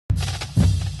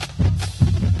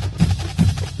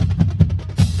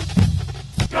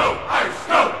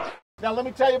Now let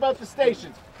me tell you about the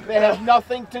stations. They have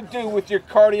nothing to do with your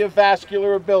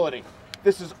cardiovascular ability.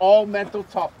 This is all mental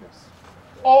toughness.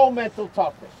 All mental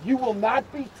toughness. You will not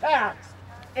be taxed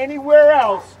anywhere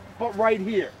else but right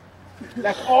here.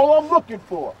 That's all I'm looking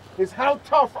for, is how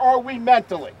tough are we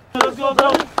mentally. Let's go,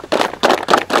 go.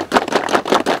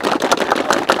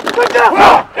 Good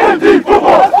job! MD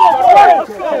football! Let's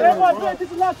go. Everybody, this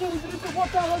is last game. We did this one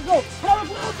time. Let's go. One,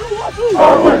 two.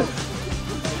 Forward!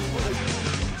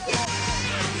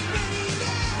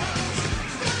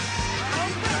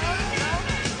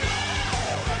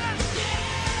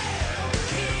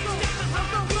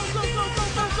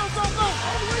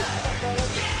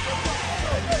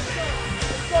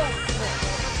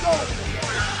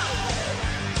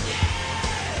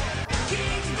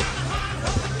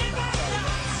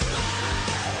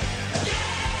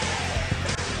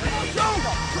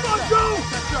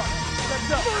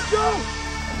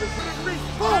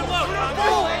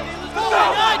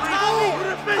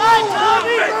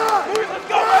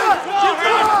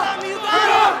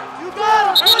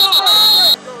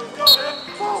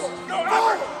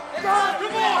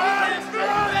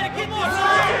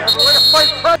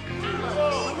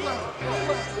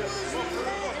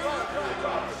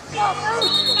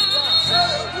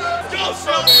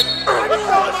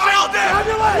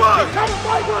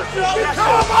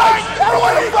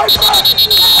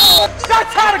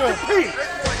 That's how to compete!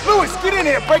 Lewis, get in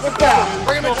here, break it down.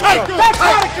 Bring him in tight. That's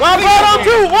how to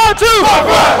compete. 1,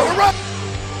 2.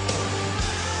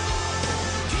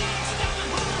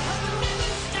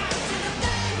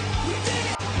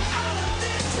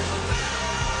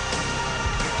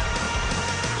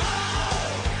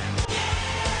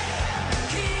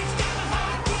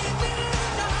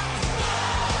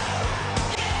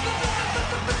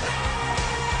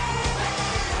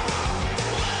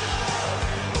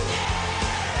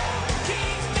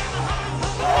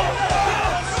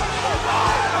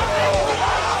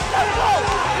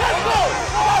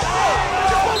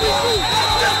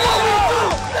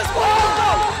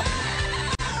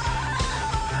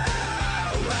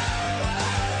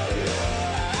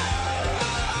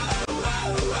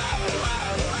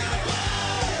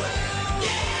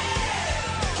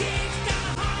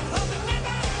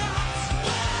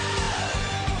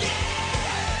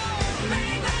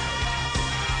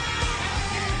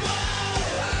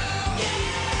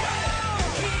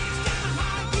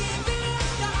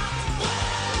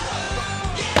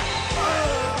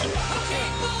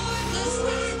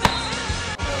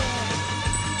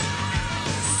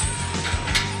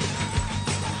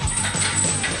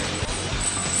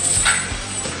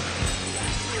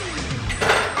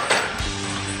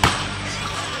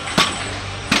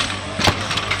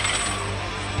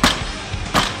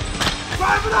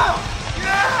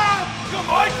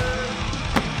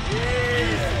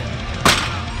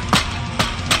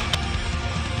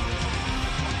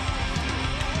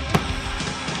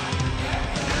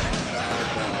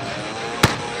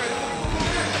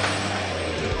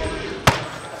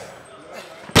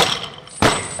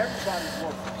 Everybody's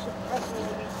working, especially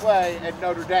when you play at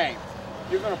Notre Dame.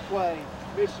 You're going to play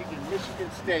Michigan, Michigan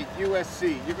State,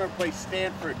 USC. You're going to play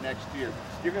Stanford next year.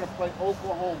 You're going to play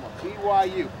Oklahoma,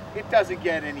 BYU. It doesn't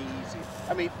get any easier.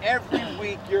 I mean, every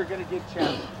week you're going to get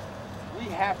challenged. We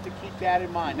have to keep that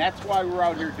in mind. That's why we're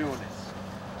out here doing this.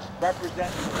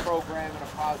 Representing the program in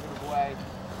a positive way,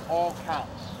 all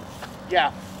counts.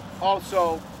 Yeah,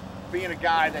 also being a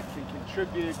guy that can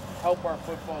contribute, help our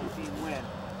football team win.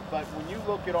 But when you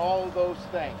look at all of those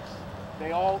things,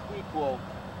 they all equal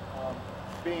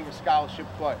being a scholarship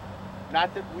player.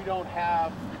 Not that we don't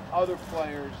have other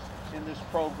players in this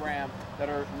program that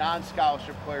are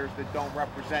non-scholarship players that don't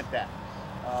represent that.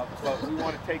 But we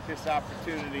want to take this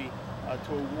opportunity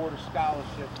to award a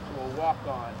scholarship to a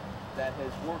walk-on that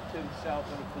has worked himself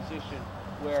in a position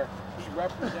where he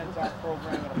represents our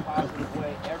program in a positive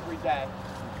way every day.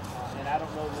 And I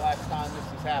don't know the last time this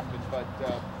has happened, but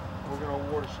we're going to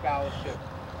award a scholarship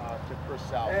to Chris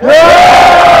Salvo.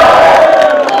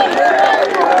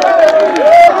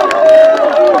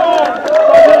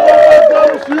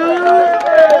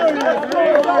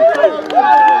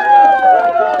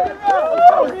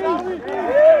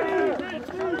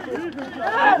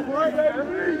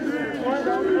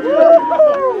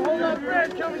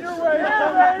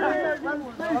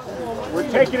 We're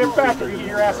taking it back or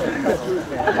you're asking.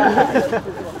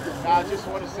 Now, I just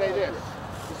want to say this.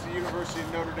 This is the University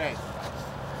of Notre Dame.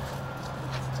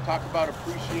 Let's talk about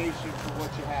appreciation for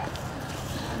what you have.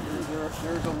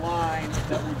 There's a line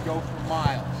that would go for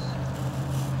miles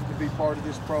to be part of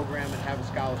this program and have a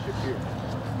scholarship here.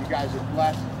 You guys are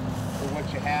blessed for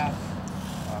what you have.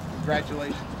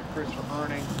 Congratulations to Chris for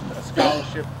earning a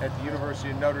scholarship at the University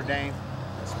of Notre Dame,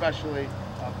 especially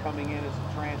coming in as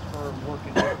a transfer and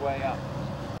working his way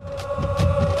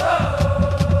up.